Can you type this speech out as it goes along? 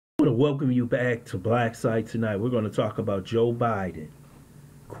I want to welcome you back to Black Site tonight. We're going to talk about Joe Biden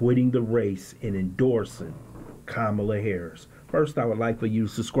quitting the race and endorsing Kamala Harris. First, I would like for you to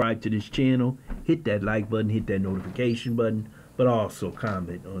subscribe to this channel, hit that like button, hit that notification button, but also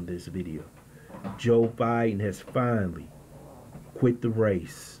comment on this video. Joe Biden has finally quit the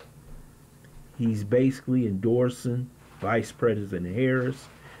race. He's basically endorsing Vice President Harris,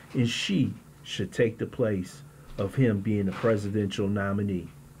 and she should take the place of him being the presidential nominee.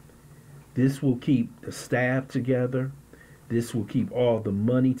 This will keep the staff together. This will keep all the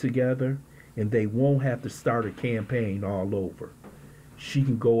money together, and they won't have to start a campaign all over. She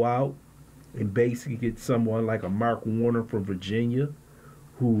can go out and basically get someone like a Mark Warner from Virginia,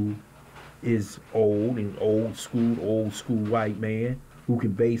 who is old and old school white man, who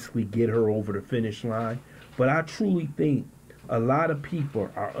can basically get her over the finish line. But I truly think a lot of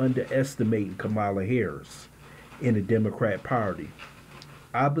people are underestimating Kamala Harris in the Democrat Party.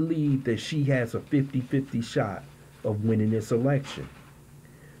 I believe that she has a 50-50 shot of winning this election,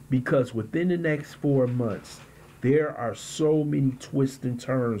 because within the next 4 months, there are so many twists and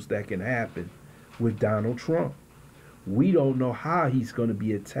turns that can happen with Donald Trump. We don't know how he's going to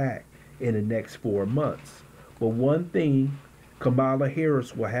be attacked in the next 4 months. But one thing Kamala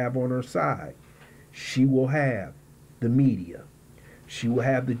Harris will have on her side, she will have the media. She will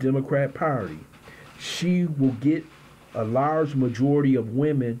have the Democrat Party. She will get a large majority of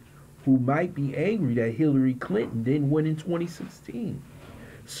women who might be angry that Hillary Clinton didn't win in 2016.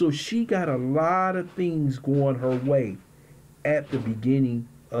 So she got a lot of things going her way at the beginning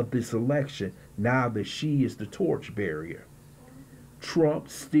of this election, now that she is the torchbearer. Trump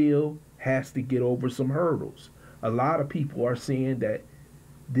still has to get over some hurdles. A lot of people are saying that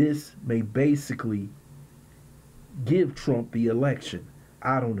this may basically give Trump the election.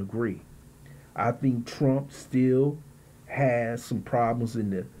 I don't agree. I think Trump still has some problems in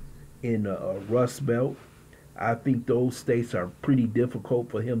the Rust Belt. I think those states are pretty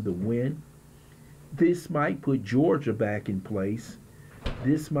difficult for him to win. This might put Georgia back in place.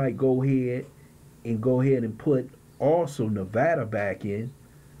 This might go ahead and put also Nevada back in,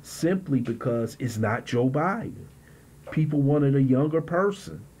 simply because it's not Joe Biden. People wanted a younger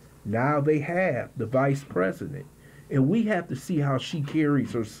person. Now they have the vice president. And we have to see how she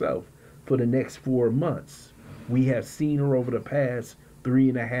carries herself for the next 4 months. We have seen her over the past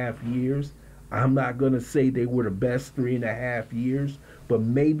 3.5 years. I'm not going to say they were the best 3.5 years, but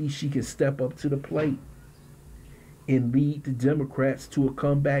maybe she can step up to the plate and lead the Democrats to a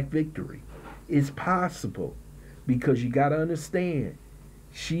comeback victory. It's possible, because you got to understand,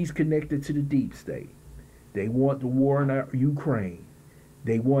 she's connected to the deep state. They want the war in Ukraine.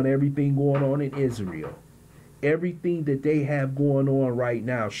 They want everything going on in Israel. Everything that they have going on right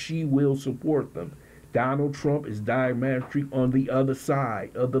now, she will support them. Donald Trump is diametrically on the other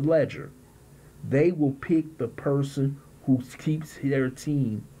side of the ledger. They will pick the person who keeps their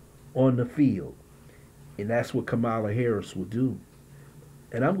team on the field. And that's what Kamala Harris will do.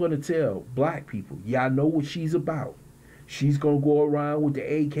 And I'm going to tell black people, y'all know what she's about. She's going to go around with the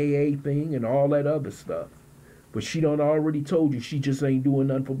AKA thing and all that other stuff. But she done already told you she just ain't doing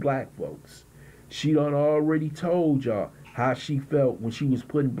nothing for black folks. She done already told y'all how she felt when she was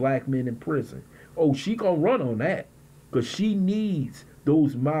putting black men in prison. Oh, she gonna run on that, because she needs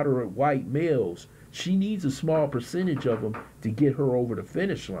those moderate white males. She needs a small percentage of them to get her over the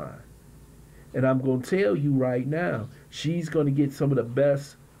finish line. And I'm going to tell you right now, she's going to get some of the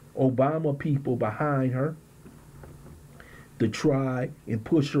best Obama people behind her to try and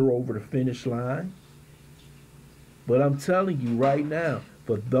push her over the finish line. But I'm telling you right now,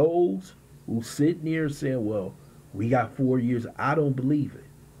 for those who sit near saying, well, we got 4 years, I don't believe it.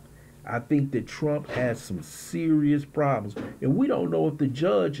 I think that Trump has some serious problems. And we don't know if the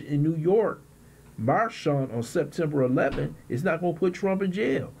judge in New York, Marchant, on September 11th, is not going to put Trump in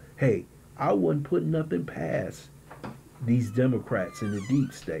jail. Hey, I wouldn't put nothing past these Democrats in the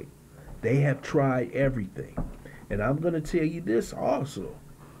deep state. They have tried everything. And I'm going to tell you this also.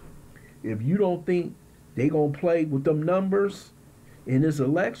 If you don't think they're going to play with them numbers in this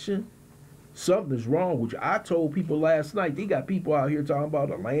election, something's wrong with you. I told people last night, they got people out here talking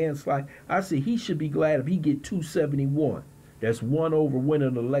about a landslide. I said he should be glad if he get 271. That's one over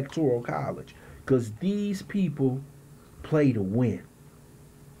winning the Electoral College. Because these people play to win.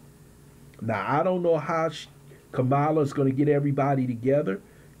 Now, I don't know how Kamala's going to get everybody together,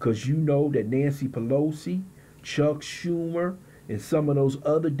 because you know that Nancy Pelosi, Chuck Schumer, and some of those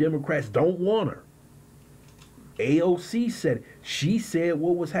other Democrats don't want her. AOC said it. She said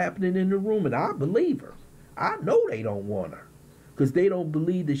what was happening in the room, and I believe her. I know they don't want her, because they don't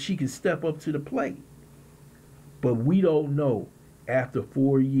believe that she can step up to the plate. But we don't know After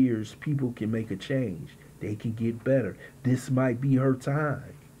 4 years, people can make a change. They can get better. This might be her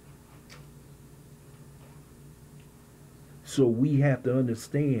time. So we have to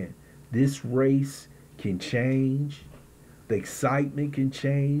understand this race can change. The excitement can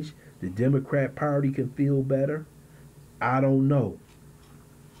change. The Democrat Party can feel better. I don't know.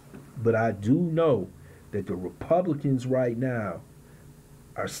 But I do know that the Republicans right now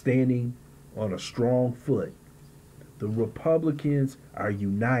are standing on a strong foot. The Republicans are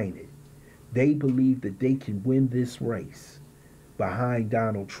united. They believe that they can win this race behind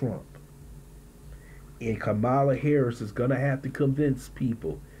Donald Trump. And Kamala Harris is going to have to convince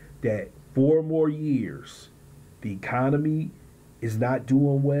people that 4 more years, the economy is not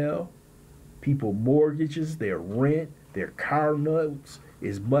doing well. People mortgages, their rent, their car notes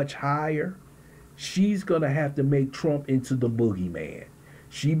is much higher. She's going to have to make Trump into the boogeyman.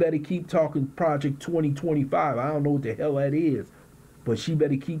 She better keep talking Project 2025. I don't know what the hell that is, but she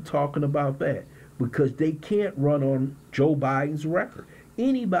better keep talking about that because they can't run on Joe Biden's record.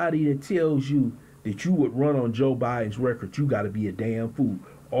 Anybody that tells you that you would run on Joe Biden's record, you got to be a damn fool.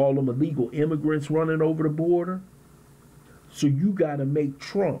 All them illegal immigrants running over the border. So you got to make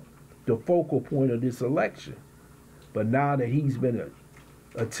Trump the focal point of this election. But now that he's been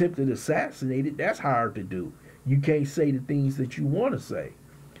attempted assassinated, that's hard to do. You can't say the things that you want to say.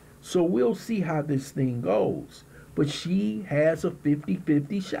 So we'll see how this thing goes. But she has a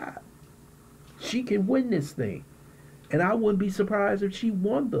 50-50 shot. She can win this thing. And I wouldn't be surprised if she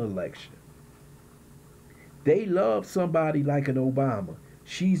won the election. They love somebody like an Obama.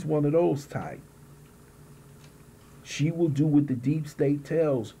 She's one of those type. She will do what the deep state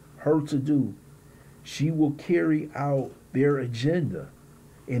tells her to do. She will carry out their agenda.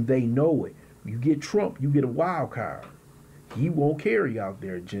 And they know it. You get Trump, you get a wild card. He won't carry out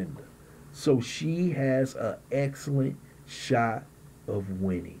their agenda. So she has an excellent shot of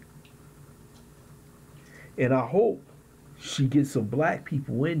winning. And I hope she gets some black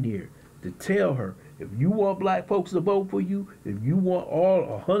people in here to tell her, if you want black folks to vote for you, if you want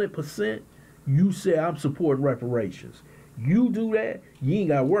all 100%, you say I'm supporting reparations. You do that, you ain't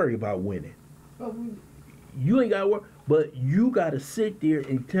got to worry about winning. You ain't got to worry. But you got to sit there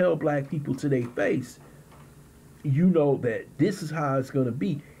and tell black people to their face, you know that this is how it's going to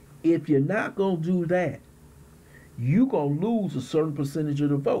be. If you're not going to do that, you're going to lose a certain percentage of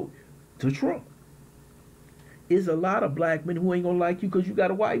the vote to Trump. There's a lot of black men who ain't going to like you because you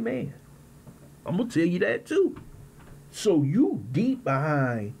got a white man. I'm going to tell you that too. So you deep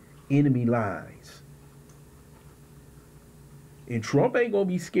behind enemy lines. And Trump ain't going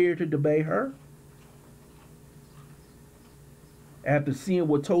to be scared to debate her. After seeing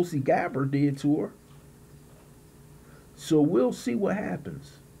what Tulsi Gabbard did to her. So we'll see what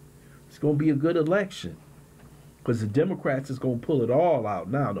happens. It's going to be a good election. Because the Democrats is going to pull it all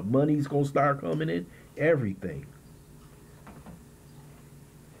out now. The money's going to start coming in. Everything.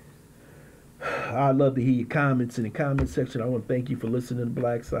 I'd love to hear your comments in the comment section. I want to thank you for listening to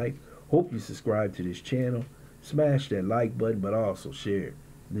Black Site. Hope you subscribe to this channel. Smash that like button, but also share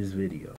this video.